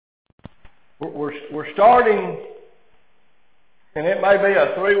we're starting, and it may be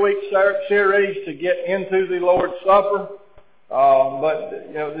a 3-week series to get into the Lord's Supper. But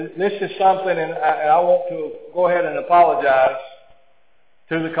you know, this is something, and I want to go ahead and apologize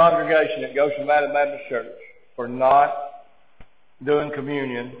to the congregation at Goshen Valley Baptist Church for not doing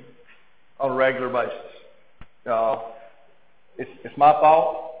communion on a regular basis. It's my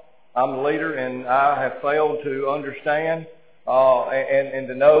fault. I'm the leader, and I have failed to understand and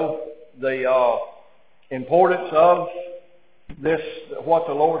to know the importance of this, what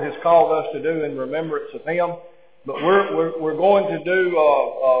the Lord has called us to do in remembrance of Him. But we're going to do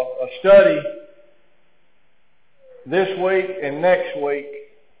a study this week and next week,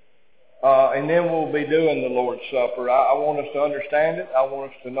 and then we'll be doing the Lord's Supper. I want us to understand it. I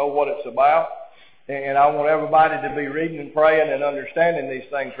want us to know what it's about. And I want everybody to be reading and praying and understanding these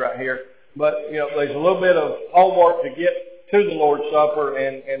things right here. But, you know, there's a little bit of homework to get to the Lord's Supper.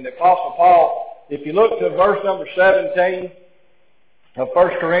 And the Apostle Paul, if you look to verse number 17 of 1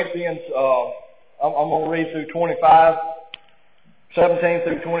 Corinthians, I'm going to read through 25, 17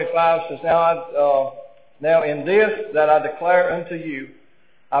 through 25. Says, now in this that I declare unto you,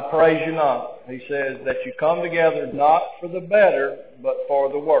 I praise you not. He says that you come together not for the better, but for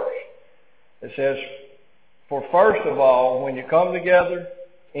the worse. It says, for first of all, when you come together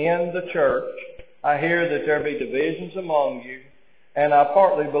in the church, I hear that there be divisions among you, and I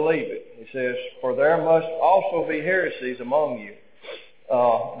partly believe it. He says, for there must also be heresies among you,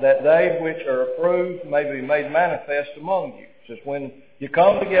 that they which are approved may be made manifest among you. It says, when you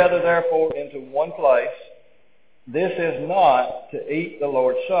come together, therefore, into one place, this is not to eat the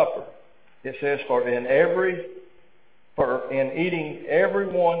Lord's Supper. It says, for in eating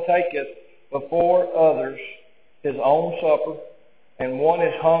everyone taketh before others his own supper, and one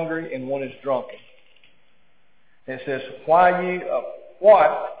is hungry and one is drunken. It says,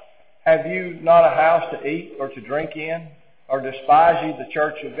 what? Have you not a house to eat or to drink in? Or despise ye the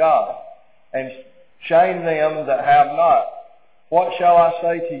church of God, and shame them that have not? What shall I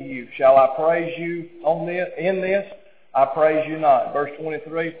say to you? Shall I praise you in this? I praise you not. Verse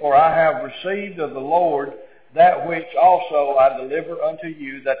 23, for I have received of the Lord that which also I deliver unto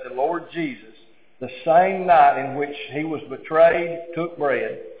you, that the Lord Jesus, the same night in which he was betrayed, took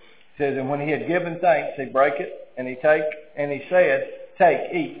bread. It says, and when he had given thanks, he brake it, and he said,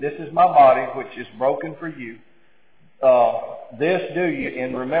 take, eat, this is my body, which is broken for you. This do you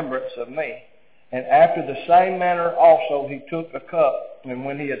in remembrance of me. And after the same manner also he took a cup, and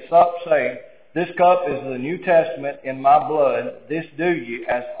when he had supped, saying, this cup is the New Testament in my blood. This do you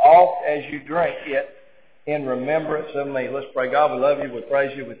as oft as you drink it in remembrance of me. Let's pray. God, we love you. We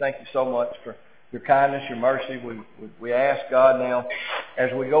praise you. We thank you so much for your kindness, your mercy. We ask, God, now, as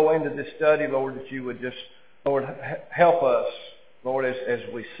we go into this study, Lord, that you would just, Lord, help us, Lord, as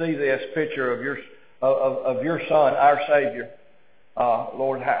we see this picture of your Son, our Savior.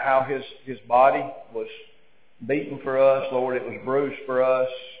 Lord, how his body was beaten for us. Lord, it was bruised for us.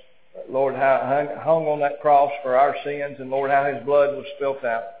 Lord, how hung on that cross for our sins. And Lord, how his blood was spilt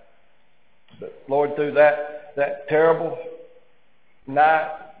out. But Lord, through that terrible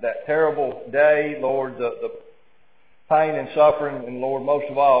night, that terrible day, Lord, the pain and suffering, and Lord, most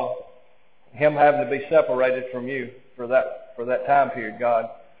of all, him having to be separated from you for that time period, God.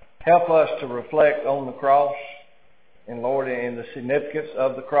 Help us to reflect on the cross, and Lord, in the significance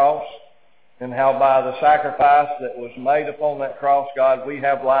of the cross, and how by the sacrifice that was made upon that cross, God, we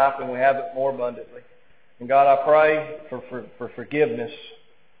have life and we have it more abundantly. And God, I pray for forgiveness,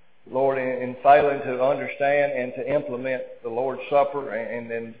 Lord, in failing to understand and to implement the Lord's Supper, and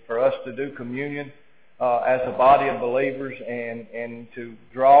then for us to do communion as a body of believers, and to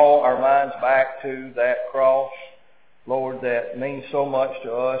draw our minds back to that cross, Lord, that means so much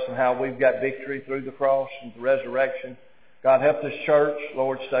to us, and how we've got victory through the cross and the resurrection. God, help this church,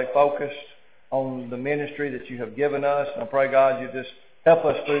 Lord, stay focused on the ministry that you have given us. And I pray, God, you just help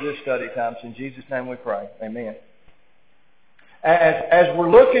us through this study time. In Jesus' name we pray. Amen. As we're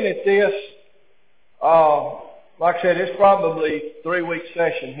looking at this, like I said, it's probably a 3-week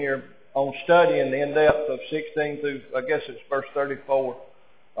session here on studying the in-depth of 16 through, I guess it's verse 34.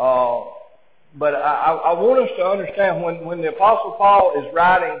 But I want us to understand when the Apostle Paul is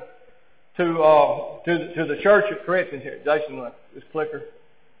writing to the church at Corinthians here. Jason, this clicker.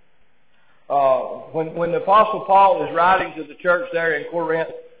 When the Apostle Paul is writing to the church there in Corinth,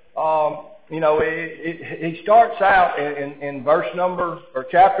 you know, he starts out in verse number, or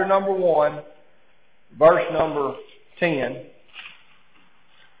chapter number 1, verse number 10.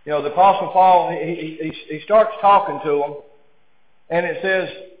 You know, the Apostle Paul, he starts talking to them, and it says,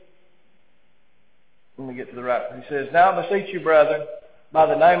 let me get to the right. He says, now I beseech you, brethren, by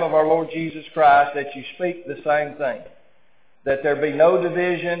the name of our Lord Jesus Christ, that you speak the same thing. That there be no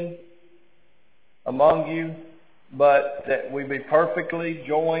division among you, but that we be perfectly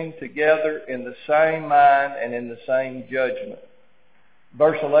joined together in the same mind and in the same judgment.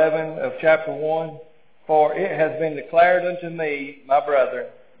 Verse 11 of chapter 1, for it has been declared unto me, my brethren,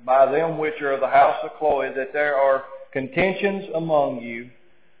 by them which are of the house of Chloe, that there are contentions among you.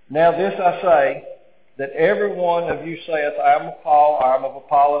 Now this I say, that every one of you saith, I am of Paul, I am of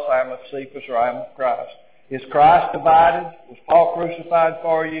Apollos, I am of Cephas, or I am of Christ. Is Christ divided? Was Paul crucified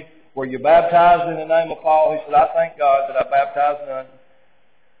for you? Were you baptized in the name of Paul? He said, I thank God that I baptized none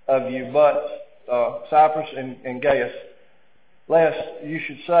of you but Cyprus and Gaius, lest you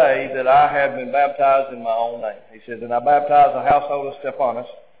should say that I have been baptized in my own name. He said, and I baptized the household of Stephanas.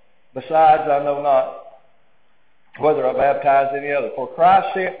 Besides, I know not whether I baptized any other. For Christ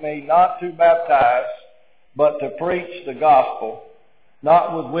sent me not to baptize, but to preach the gospel,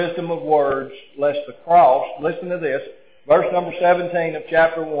 not with wisdom of words, lest the cross, listen to this, verse number 17 of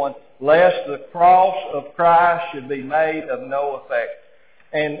chapter 1, lest the cross of Christ should be made of no effect.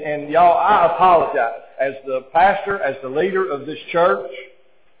 And y'all, I apologize. As the pastor, as the leader of this church,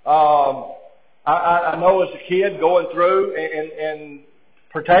 I know as a kid going through and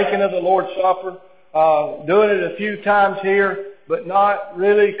partaking of the Lord's Supper, doing it a few times here, but not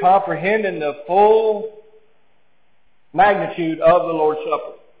really comprehending the full magnitude of the Lord's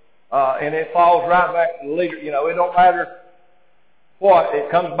Supper. And it falls right back to the leader. You know, it don't matter what, it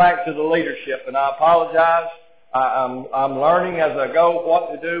comes back to the leadership. And I apologize. I'm learning as I go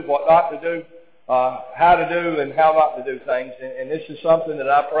what to do, what not to do, how to do, and how not to do things. And this is something that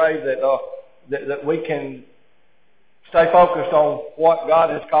I pray that we can stay focused on what God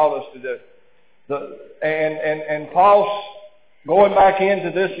has called us to do. And Paul's going back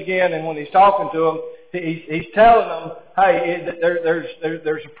into this again, and when he's talking to them, he's telling them, hey,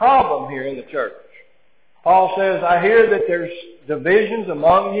 there's a problem here in the church. Paul says, I hear that there's divisions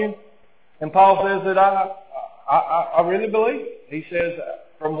among you. And Paul says that I really believe it. He says,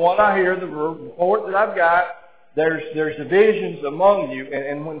 from what I hear, the report that I've got, there's divisions among you.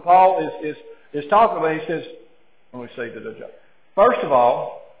 And when Paul is talking about it, he says, let me see to the job. First of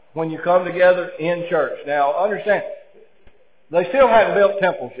all, when you come together in church. Now, understand, they still hadn't built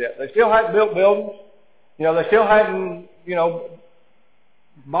temples yet. They still hadn't built buildings. You know, they still hadn't,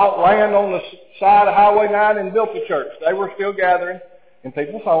 bought land on the side of Highway 9 and built a church. They were still gathering in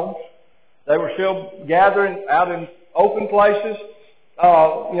people's homes. They were still gathering out in open places.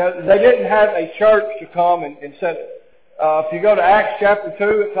 They didn't have a church to come and set it. If you go to Acts chapter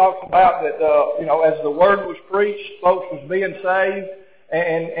 2, it talks about that, as the word was preached, folks was being saved.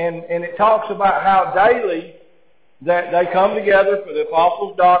 And it talks about how daily that they come together for the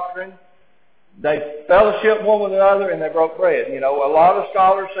apostles' doctrine. They fellowship one with another, and they broke bread. A lot of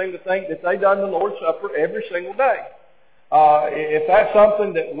scholars seem to think that they done the Lord's Supper every single day. If that's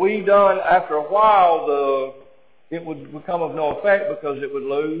something that we done after a while, it would become of no effect because it would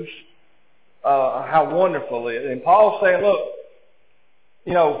lose how wonderful it is. And Paul's saying, look,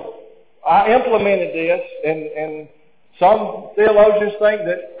 I implemented this, and some theologians think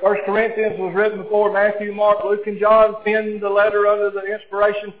that 1 Corinthians was written before Matthew, Mark, Luke, and John penned the letter under the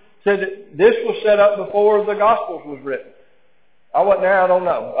inspiration, said that this was set up before the Gospels was written. I wasn't there, I don't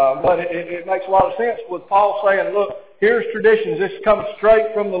know. But it makes a lot of sense with Paul saying, look, here's traditions. This comes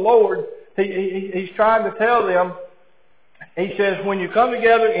straight from the Lord. He's trying to tell them, he says, when you come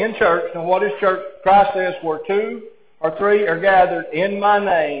together in church, and what is church? Christ says, where 2 or 3 are gathered in my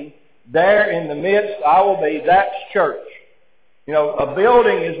name, there in the midst I will be. That's church. A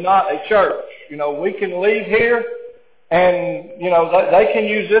building is not a church. We can leave here and, they can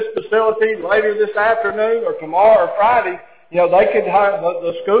use this facility later this afternoon or tomorrow or Friday. They could have,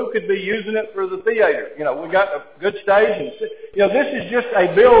 the school could be using it for the theater. We got a good stage. And, this is just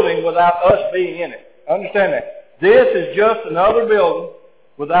a building without us being in it. Understand that. This is just another building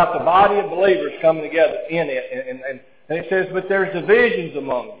without the body of believers coming together in it. And it says, but there's divisions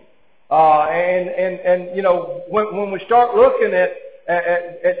among you. When we start looking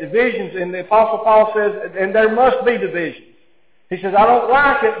at divisions, and the Apostle Paul says, and there must be divisions. He says, I don't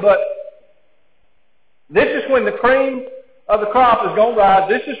like it, but this is when the cream of the crop is going to rise.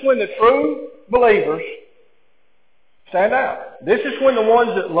 This is when the true believers stand out. This is when the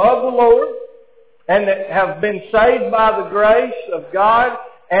ones that love the Lord and that have been saved by the grace of God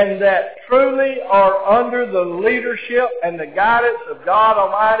and that truly are under the leadership and the guidance of God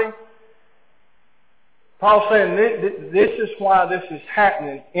Almighty. Paul's saying this is why this is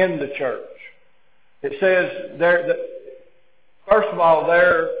happening in the church. It says, first of all,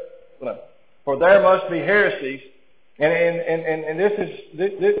 for there must be heresies And this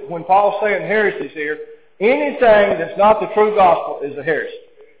when Paul's saying heresies here, anything that's not the true gospel is a heresy.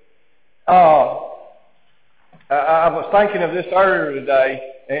 I was thinking of this earlier today,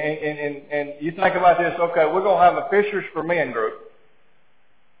 and you think about this, okay, we're going to have a Fishers for Men group.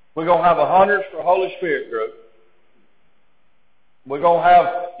 We're going to have a Hunters for Holy Spirit group. We're going to have,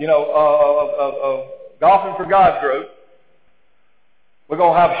 a Golfing for God group. We're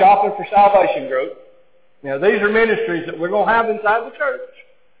going to have Shopping for Salvation group. These are ministries that we're going to have inside the church.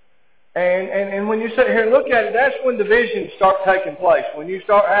 And when you sit here and look at it, that's when divisions start taking place. When you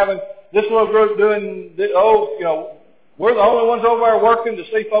start having this little group doing, we're the only ones over there working to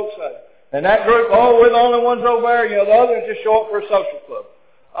see folks saved. And that group, we're the only ones over there, the others just show up for a social club.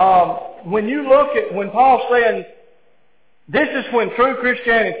 When you look at, when Paul's saying, this is when true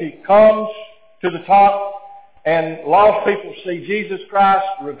Christianity comes to the top and lost people see Jesus Christ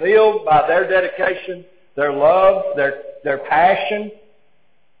revealed by their dedication, their love, their passion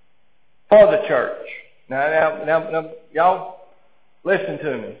for the church. Now, y'all, listen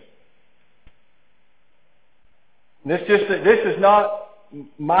to me. This is not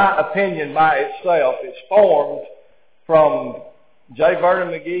my opinion by itself. It's formed from J. Vernon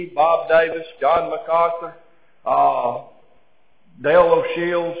McGee, Bob Davis, John MacArthur, Dale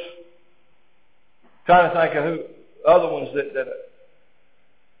O'Shields. Trying to think of who other ones that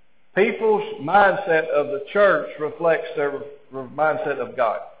people's mindset of the church reflects their mindset of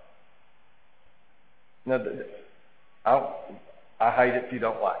God. Now, I hate it if you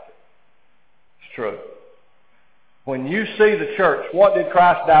don't like it. It's true. When you see the church, what did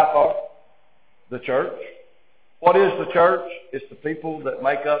Christ die for? The church. What is the church? It's the people that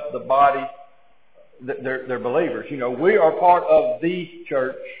make up the body. They're believers. We are part of the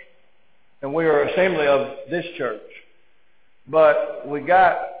church, and we are assembly of this church. But we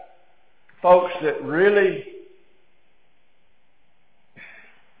got folks that really,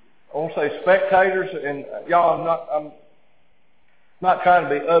 I won't say spectators, and y'all, I'm not trying to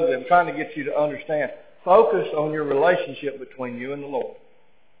be ugly. I'm trying to get you to understand. Focus on your relationship between you and the Lord.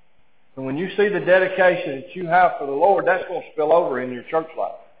 And when you see the dedication that you have for the Lord, that's going to spill over in your church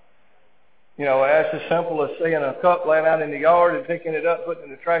life. That's as simple as seeing a cup laying out in the yard and picking it up, putting it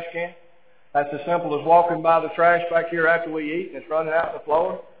in the trash can. That's as simple as walking by the trash back here after we eat and it's running out on the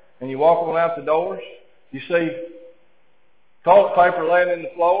floor. And you walk on out the doors. You see toilet paper laying in the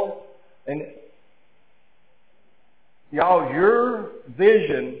floor. And y'all, your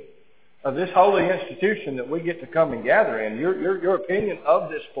vision of this holy institution that we get to come and gather in, your opinion of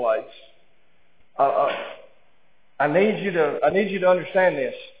this place, I need you to understand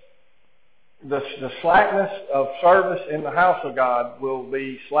this. The slackness of service in the house of God will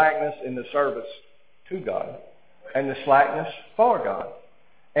be slackness in the service to God, and the slackness for God.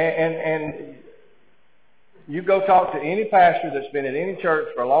 And you go talk to any pastor that's been in any church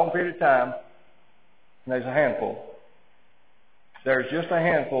for a long period of time, and there's a handful. There's just a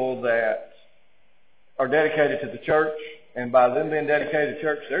handful that are dedicated to the church, and by them being dedicated to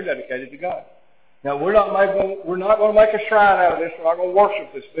church, they're dedicated to God. Now, we're not going to make a shrine out of this. We're not going to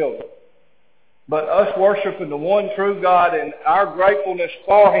worship this building. But us worshiping the one true God and our gratefulness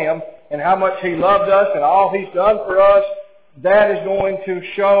for Him and how much He loved us and all He's done for us, that is going to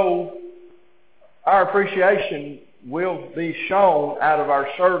show, our appreciation will be shown out of our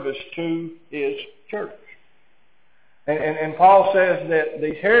service to His church. And Paul says that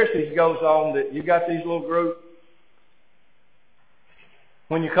these heresies goes on, that you got these little groups.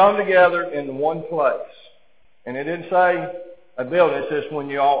 When you come together in the one place, and it didn't say a building, it says when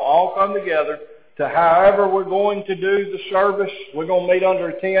you all come together to however we're going to do the service, we're going to meet under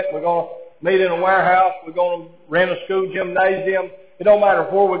a tent, we're going to meet in a warehouse, we're going to rent a school gymnasium. It don't matter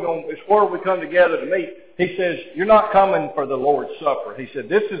where we're going, it's where we come together to meet. He says, you're not coming for the Lord's Supper. He said,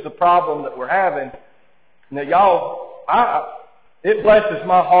 this is the problem that we're having. Now, y'all, it blesses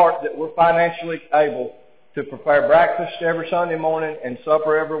my heart that we're financially able to prepare breakfast every Sunday morning and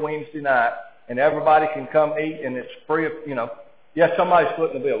supper every Wednesday night, and everybody can come eat, and it's free of, yes, somebody's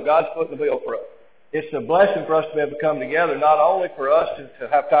footing the bill. God's footing the bill for us. It's a blessing for us to be able to come together, not only for us to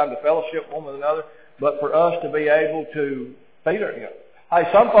have time to fellowship one with another, but for us to be able to feed our, Hey,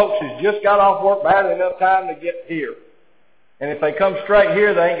 some folks has just got off work bad enough time to get here. And if they come straight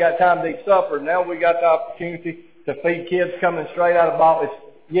here, they ain't got time to eat supper. Now we got the opportunity to feed kids coming straight out of bottles.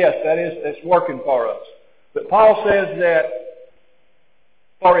 Yes, it's working for us. But Paul says that,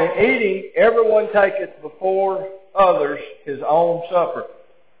 for in eating, everyone taketh before others his own supper.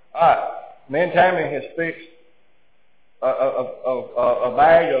 All right. Me and Tammy has fixed a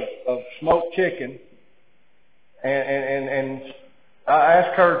bag of smoked chicken, and I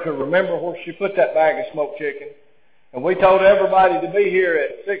asked her to remember where she put that bag of smoked chicken. and we told everybody to be here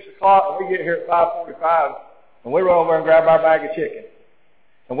at 6 o'clock, and we get here at 5:45, and we run over and grab our bag of chicken.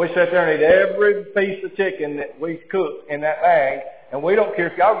 And we sit there and eat every piece of chicken that we cook in that bag, and we don't care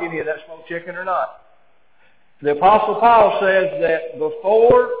if y'all get any of that smoked chicken or not. The Apostle Paul says that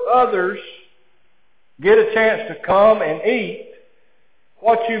before others get a chance to come and eat,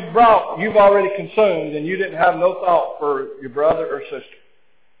 what you've brought, you've already consumed, and you didn't have no thought for your brother or sister.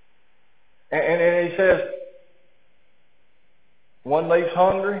 And he says, one leaves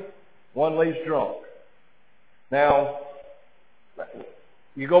hungry, one leaves drunk. Now,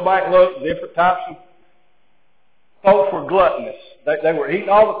 you go back and look, different types of folks were gluttonous. They were eating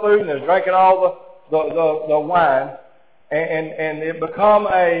all the food and they were drinking all the wine, and it become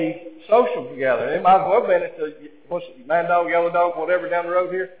a social gathering. It might as well have been at the Mad Dog, Yellow Dog, whatever down the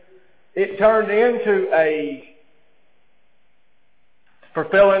road here. It turned into a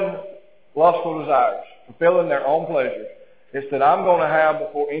fulfilling lustful desires, fulfilling their own pleasures. It's that I'm going to have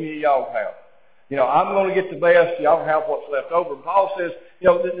before any of y'all have. You know, I'm going to get the best. Y'all have what's left over. And Paul says, you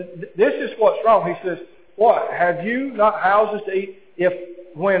know, this is what's wrong. He says, what? Have you not houses to eat? If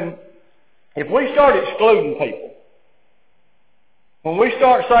we start excluding people, when we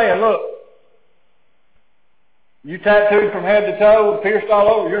start saying, look, you tattooed from head to toe, pierced all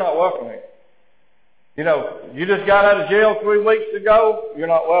over, you're not welcome here. You know, you just got out of jail 3 weeks ago, you're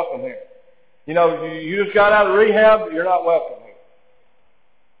not welcome here. You know, you just got out of rehab, you're not welcome here.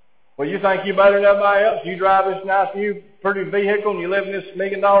 Well, you think you're better than everybody else? You drive this nice new pretty vehicle and you live in this $1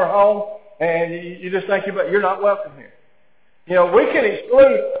 million home and you just think you're not welcome here. You know, we can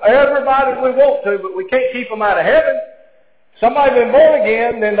exclude everybody we want to, but we can't keep them out of heaven. Somebody been born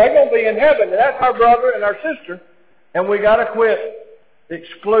again, then they're going to be in heaven. And that's our brother and our sister. And we got to quit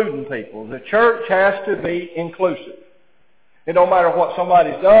excluding people. The church has to be inclusive. It don't matter what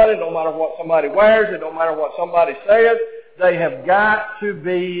somebody's done. It don't matter what somebody wears. It don't matter what somebody says. They have got to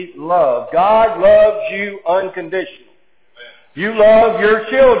be loved. God loves you unconditional. You love your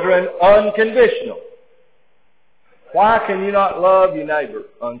children unconditional. Why can you not love your neighbor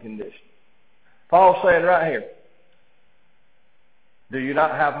unconditional? Paul's saying right here, do you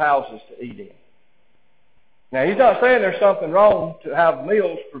not have houses to eat in? Now, he's not saying there's something wrong to have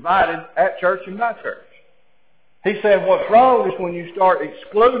meals provided at church and by church. He's saying what's wrong is when you start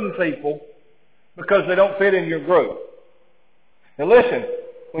excluding people because they don't fit in your group. Now listen,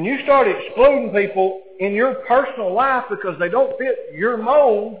 when you start excluding people in your personal life because they don't fit your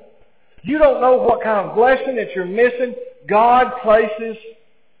mold, you don't know what kind of blessing that you're missing. God places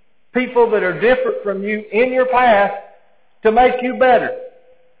people that are different from you in your path to make you better,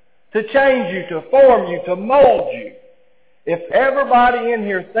 to change you, to form you, to mold you. If everybody in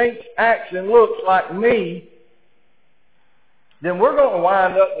here thinks, acts, and looks like me, then we're going to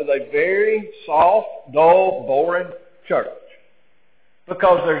wind up with a very soft, dull, boring church.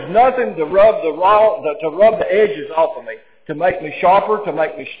 Because there's nothing to rub the edges off of me, to make me sharper, to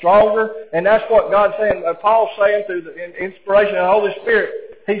make me stronger. And that's what God's saying, Paul's saying through the inspiration of the Holy Spirit.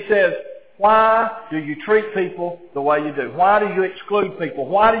 He says, why do you treat people the way you do? Why do you exclude people?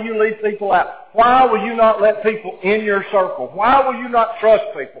 Why do you leave people out? Why will you not let people in your circle? Why will you not trust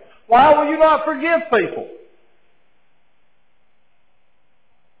people? Why will you not forgive people?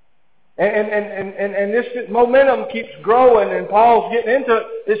 And this momentum keeps growing, and Paul's getting into it.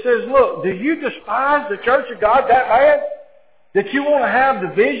 It says, look, do you despise the church of God that bad? That you want to have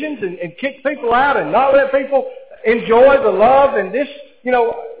divisions and kick people out and not let people enjoy the love and this, you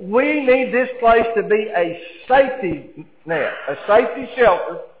know, we need this place to be a safety net, a safety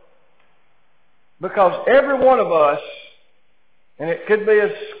shelter, because every one of us, and it could be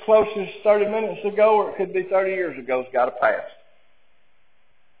as close as 30 minutes ago or it could be 30 years ago, has got a past.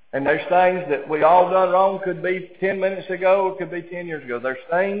 And there's things that we all done wrong. Could be 10 minutes ago. It could be 10 years ago. There's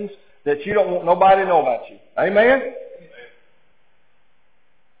things that you don't want nobody to know about you. Amen?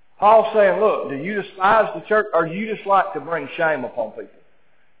 Paul's saying, look, do you despise the church or do you just like to bring shame upon people?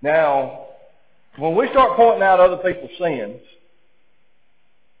 Now, when we start pointing out other people's sins,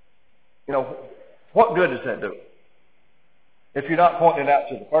 you know, what good does that do? If you're not pointing it out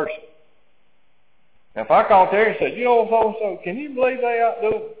to the person. Now, if I call Terry and say, you know, so-and-so, can you believe they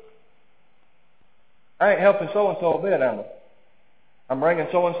outdo it? I ain't helping so-and-so a bit, am I? I'm bringing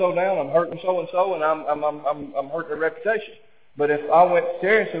so-and-so down, I'm hurting so-and-so, and I'm hurting their reputation. But if I went to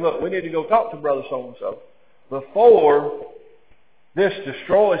Terry and said, look, we need to go talk to brother so-and-so before this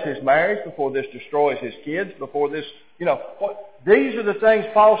destroys his marriage, before this destroys his kids, before this, you know, these are the things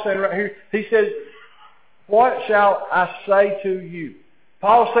Paul's saying right here. He says, what shall I say to you?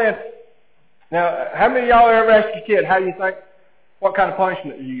 Paul's saying, now, how many of y'all ever asked your kid, how do you think, what kind of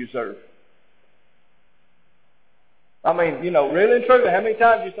punishment do you deserve? I mean, really and truly, how many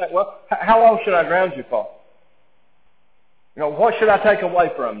times you think, well, how long should I ground you for? What should I take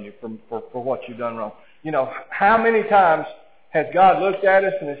away from you for what you've done wrong? How many times has God looked at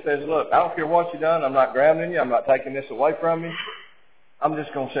us and He says, look, I don't care what you've done. I'm not grounding you. I'm not taking this away from you. I'm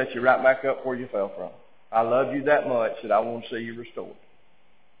just going to set you right back up where you fell from. I love you that much that I want to see you restored.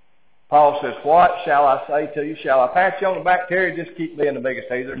 Paul says, what shall I say to you? Shall I pat you on the back, Terry? Just keep being the biggest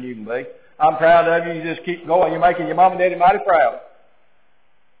heathen you can be. I'm proud of you. You just keep going. You're making your mom and daddy mighty proud.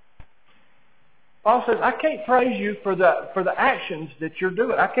 Paul says, I can't praise you for the actions that you're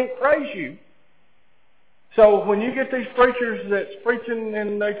doing. I can't praise you. So when you get these preachers that's preaching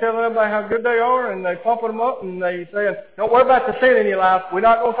and they telling everybody how good they are and they pumping them up and they saying, don't worry about the sin in your life. We're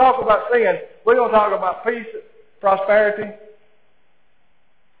not going to talk about sin. We're going to talk about peace, prosperity.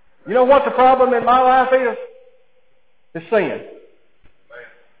 You know what the problem in my life is? It's sin.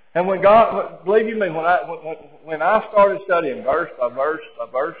 And when God, believe you me, when I started studying verse by verse by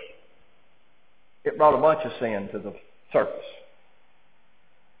verse, it brought a bunch of sin to the surface.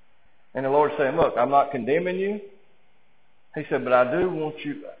 And the Lord saying, look, I'm not condemning you. He said, but I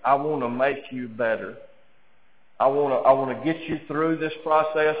want to make you better. I want to get you through this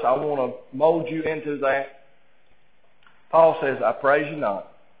process. I want to mold you into that. Paul says, I praise you not.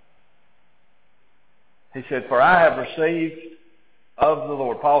 He said, for I have received of the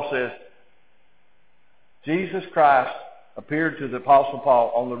Lord. Paul says, Jesus Christ appeared to the Apostle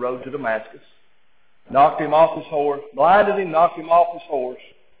Paul on the road to Damascus, knocked him off his horse, blinded him, knocked him off his horse,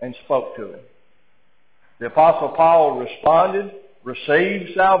 and spoke to him. The Apostle Paul responded,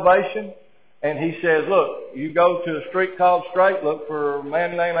 received salvation, and he says, look, you go to a street called Straight, look for a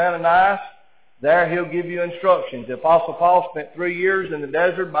man named Ananias. There he'll give you instructions. The Apostle Paul spent 3 years in the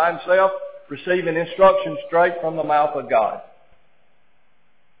desert by himself, receiving instructions straight from the mouth of God.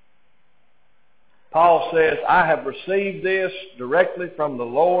 Paul says, I have received this directly from the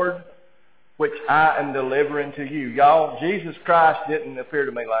Lord, which I am delivering to you. Y'all, Jesus Christ didn't appear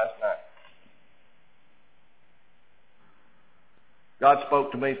to me last night. God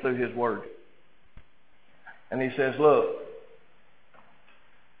spoke to me through His Word. And He says, look,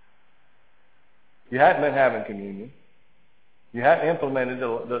 you hadn't been having communion. You hadn't implemented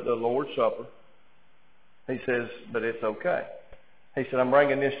the Lord's Supper. He says, but it's okay. He said, I'm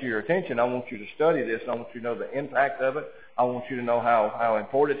bringing this to your attention. I want you to study this. I want you to know the impact of it. I want you to know how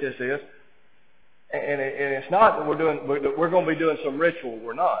important this is. And it's not that we're going to be doing some ritual.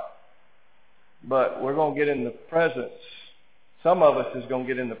 We're not. But we're going to get in the presence. Some of us is going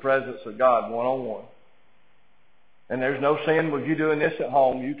to get in the presence of God one-on-one. And there's no sin with you doing this at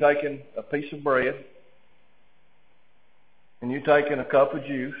home. You taking a piece of bread and you taking a cup of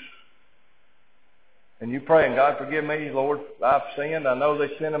juice and you praying, God, forgive me, Lord, I've sinned. I know they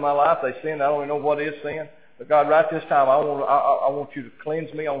sin in my life. They sin. I don't even know what is sin. But God, right this time, I want you to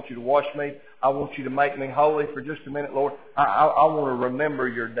cleanse me. I want you to wash me. I want you to make me holy for just a minute, Lord. I want to remember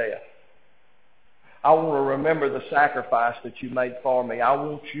your death. I want to remember the sacrifice that you made for me. I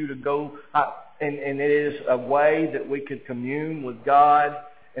want you to go, and it is a way that we could commune with God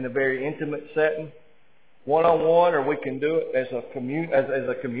in a very intimate setting, one-on-one, or we can do it as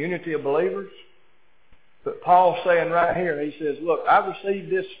a community of believers. But Paul's saying right here, he says, look, I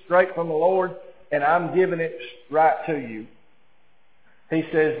received this straight from the Lord, and I'm giving it right to you. He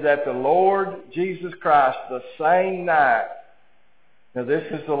says that the Lord Jesus Christ, the same night, now this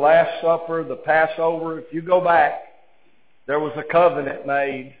is the Last Supper, the Passover. If you go back, there was a covenant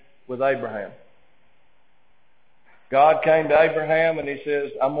made with Abraham. God came to Abraham and He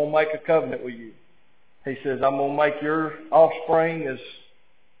says, I'm going to make a covenant with you. He says, I'm going to make your offspring as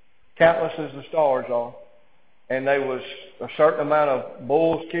countless as the stars are. And there was a certain amount of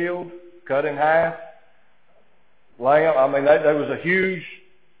bulls killed, cut in half. Lamb, there was a huge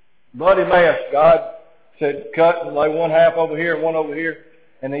bloody mess. God said, cut and lay one half over here and one over here.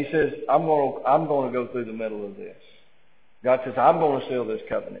 And He says, I'm going to go through the middle of this. God says, I'm going to seal this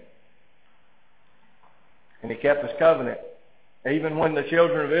covenant. And He kept His covenant. Even when the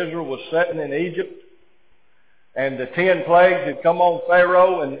children of Israel was sitting in Egypt and the 10 plagues had come on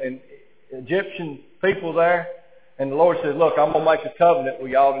Pharaoh and Egyptian people there, and the Lord said, look, I'm going to make a covenant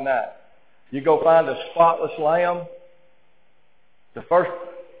with y'all tonight. You go find a spotless lamb. The first,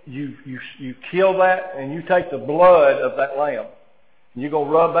 you kill that and you take the blood of that lamb. You're going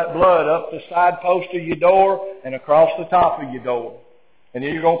to rub that blood up the side post of your door and across the top of your door. And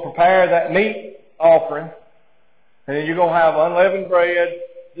then you're going to prepare that meat offering. And then you're going to have unleavened bread.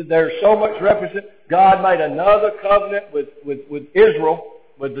 There's so much represent. God made another covenant with Israel,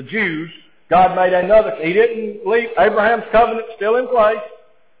 with the Jews. God made another. He didn't leave. Abraham's covenant still in place.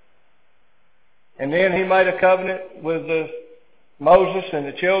 And then he made a covenant with Moses and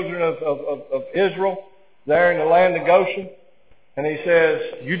the children of Israel there in the land of Goshen. And he says,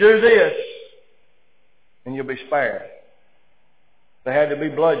 you do this and you'll be spared. There had to be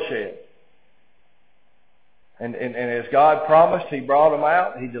bloodshed. And as God promised, he brought them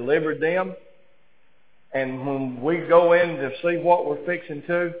out. He delivered them. And when we go in to see what we're fixing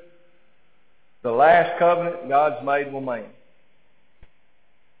to, the last covenant God's made with man.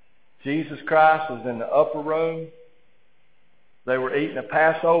 Jesus Christ was in the upper room. They were eating a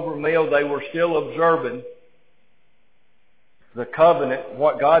Passover meal. They were still observing the covenant,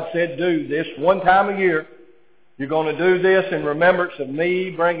 what God said do this one time a year. You're going to do this in remembrance of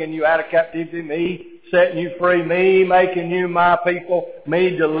me bringing you out of captivity, me setting you free, me making you my people,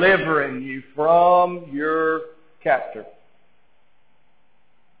 me delivering you from your captor.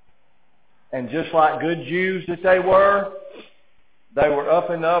 And just like good Jews that they were up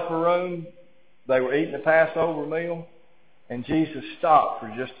in the upper room. They were eating the Passover meal. And Jesus stopped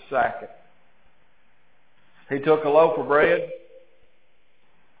for just a second. He took a loaf of bread. It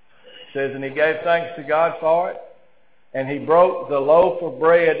says, and he gave thanks to God for it. And he broke the loaf of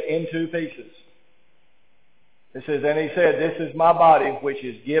bread in two pieces. It says, and he said, this is my body which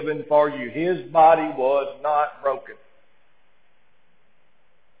is given for you. His body was not broken.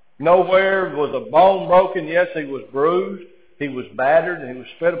 Nowhere was a bone broken. Yes, he was bruised. He was battered and he was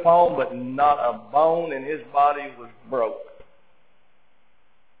spit upon, but not a bone in his body was broke.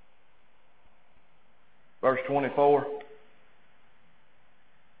 Verse 24.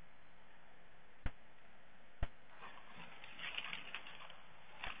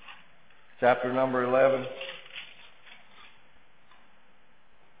 Chapter number 11.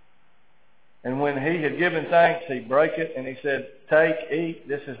 And when he had given thanks, he brake it, and he said, take, eat,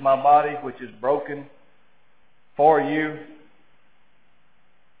 this is my body, which is broken for you.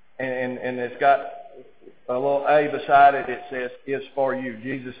 And it's got a little A beside it. It says, is for you.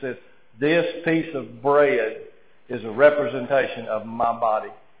 Jesus says, this piece of bread is a representation of my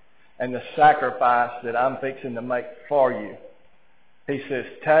body and the sacrifice that I'm fixing to make for you. He says,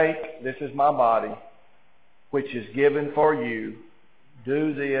 take, this is my body, which is given for you.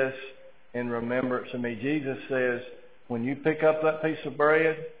 Do this in remembrance of me. Jesus says, when you pick up that piece of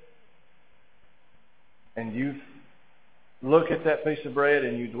bread and you look at that piece of bread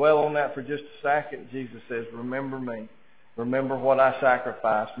and you dwell on that for just a second, Jesus says, remember me. Remember what I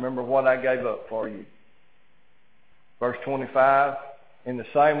sacrificed. Remember what I gave up for you. Verse 25, in the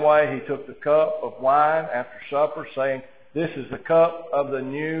same way he took the cup of wine after supper, saying, this is the cup of the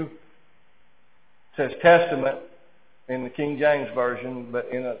new, it says testament in the King James Version, but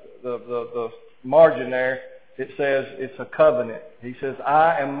in the margin there, it says it's a covenant. He says,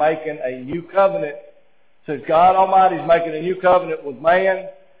 I am making a new covenant. Says God Almighty is making a new covenant with man.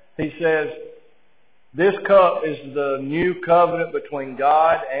 He says, this cup is the new covenant between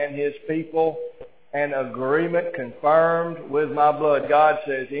God and his people, an agreement confirmed with my blood. God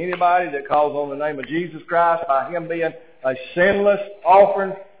says, anybody that calls on the name of Jesus Christ, by him being a sinless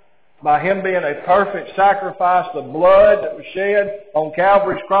offering, by him being a perfect sacrifice, the blood that was shed on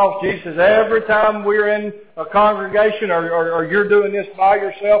Calvary's cross. Jesus says, every time we're in a congregation or you're doing this by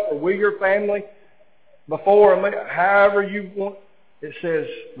yourself or with your family, before, however you want, it says,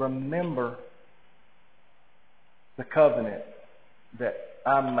 remember the covenant that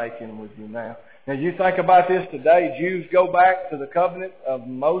I'm making with you now. Now, you think about this today, Jews go back to the covenant of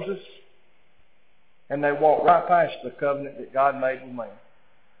Moses, and they walk right past the covenant that God made with man.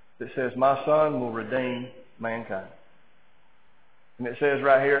 That says, my son will redeem mankind. And it says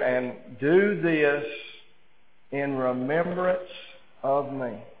right here, and do this in remembrance of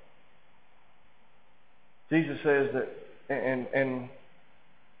me. Jesus says that, and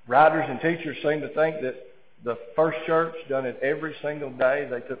writers and teachers seem to think that the first church done it every single day.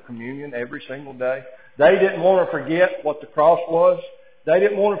 They took communion every single day. They didn't want to forget what the cross was. They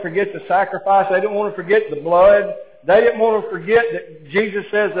didn't want to forget the sacrifice. They didn't want to forget the blood. They didn't want to forget that Jesus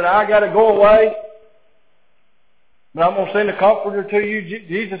says that I got to go away, but I'm going to send a comforter to you.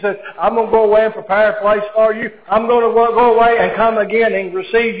 Jesus says, I'm going to go away and prepare a place for you. I'm going to go away and come again and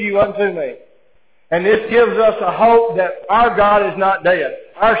receive you unto me. And this gives us a hope that our God is not dead.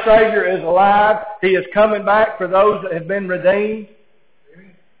 Our Savior is alive. He is coming back for those that have been redeemed.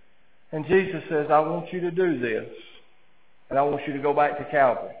 And Jesus says, I want you to do this. And I want you to go back to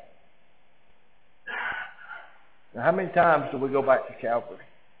Calvary. Now, how many times do we go back to Calvary?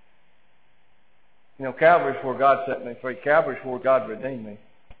 You know, Calvary's where God set me free. Calvary's where God redeemed me.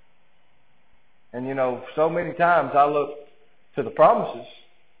 And you know, so many times I look to the promises.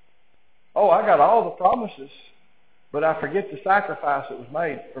 Oh, I got all the promises. But I forget the sacrifice that was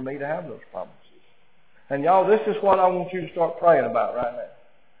made for me to have those promises. And y'all, this is what I want you to start praying about right now.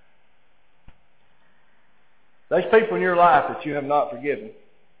 There's people in your life that you have not forgiven.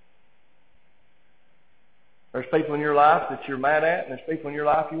 There's people in your life that you're mad at, and there's people in your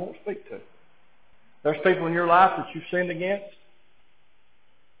life you won't speak to. There's people in your life that you've sinned against.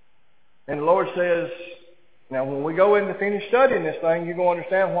 And the Lord says, now when we go in to finish studying this thing, you're going to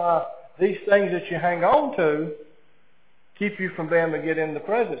understand why these things that you hang on to keep you from being able to get in the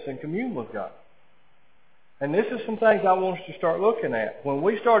presence and commune with God. And this is some things I want us to start looking at. When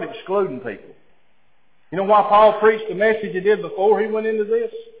we start excluding people. You know why Paul preached the message he did before he went into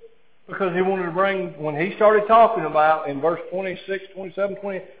this? Because he wanted to bring, when he started talking about in verse 26, 27,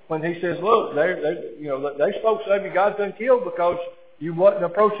 20, when he says, look, they folks say God's done killed because you wasn't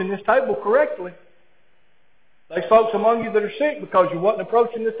approaching this table correctly. There's folks among you that are sick because you wasn't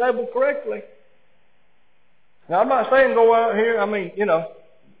approaching this table correctly. Now, I'm not saying go out here. I mean,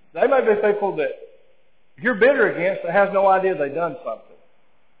 they may be people that you're bitter against that has no idea they've done something.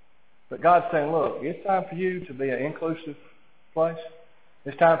 But God's saying, look, it's time for you to be an inclusive place.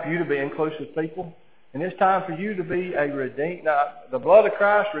 It's time for you to be inclusive people. And it's time for you to be a redeemed. Now, the blood of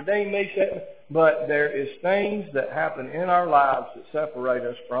Christ redeemed me, but there is things that happen in our lives that separate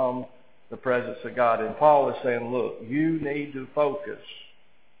us from the presence of God. And Paul is saying, look, you need to focus.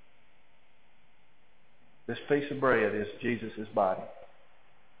 This piece of bread is Jesus' body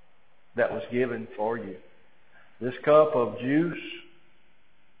that was given for you. This cup of juice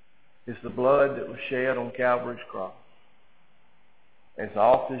is the blood that was shed on Calvary's cross. As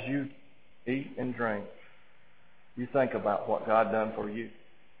often as you eat and drink, you think about what God done for you.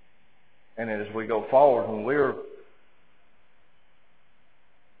 And as we go forward, when we're... I'm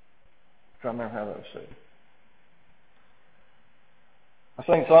trying to remember how that was said. I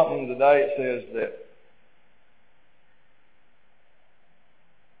seen something today that says that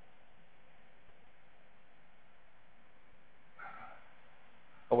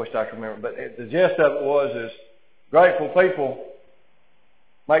I wish I could remember, but the gist of it is grateful people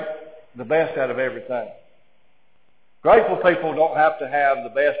make the best out of everything. Grateful people don't have to have the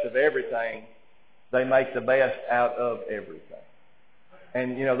best of everything. They make the best out of everything.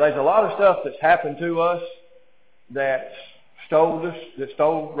 And, there's a lot of stuff that's happened to us that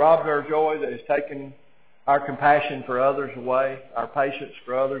robbed our joy, that has taken our compassion for others away, our patience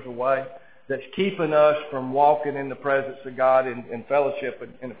for others away, that's keeping us from walking in the presence of God and fellowship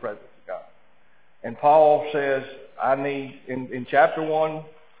in the presence of God. And Paul says, in chapter 1,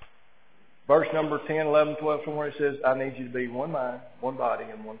 verse number 10, 11, 12, somewhere it says, I need you to be one mind, one body,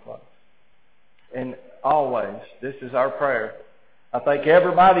 and one place. And always, this is our prayer. I think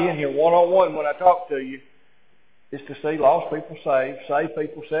everybody in here, one-on-one, when I talk to you, is to see lost people saved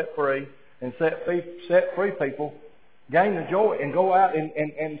people set free, and set free people gain the joy and go out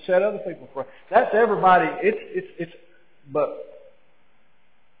and set other people free. That's everybody. But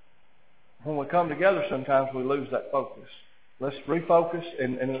when we come together, sometimes we lose that focus. Let's refocus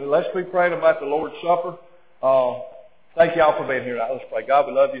and let's be praying about the Lord's Supper. Thank y'all for being here tonight. Let's pray. God,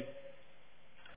 we love you.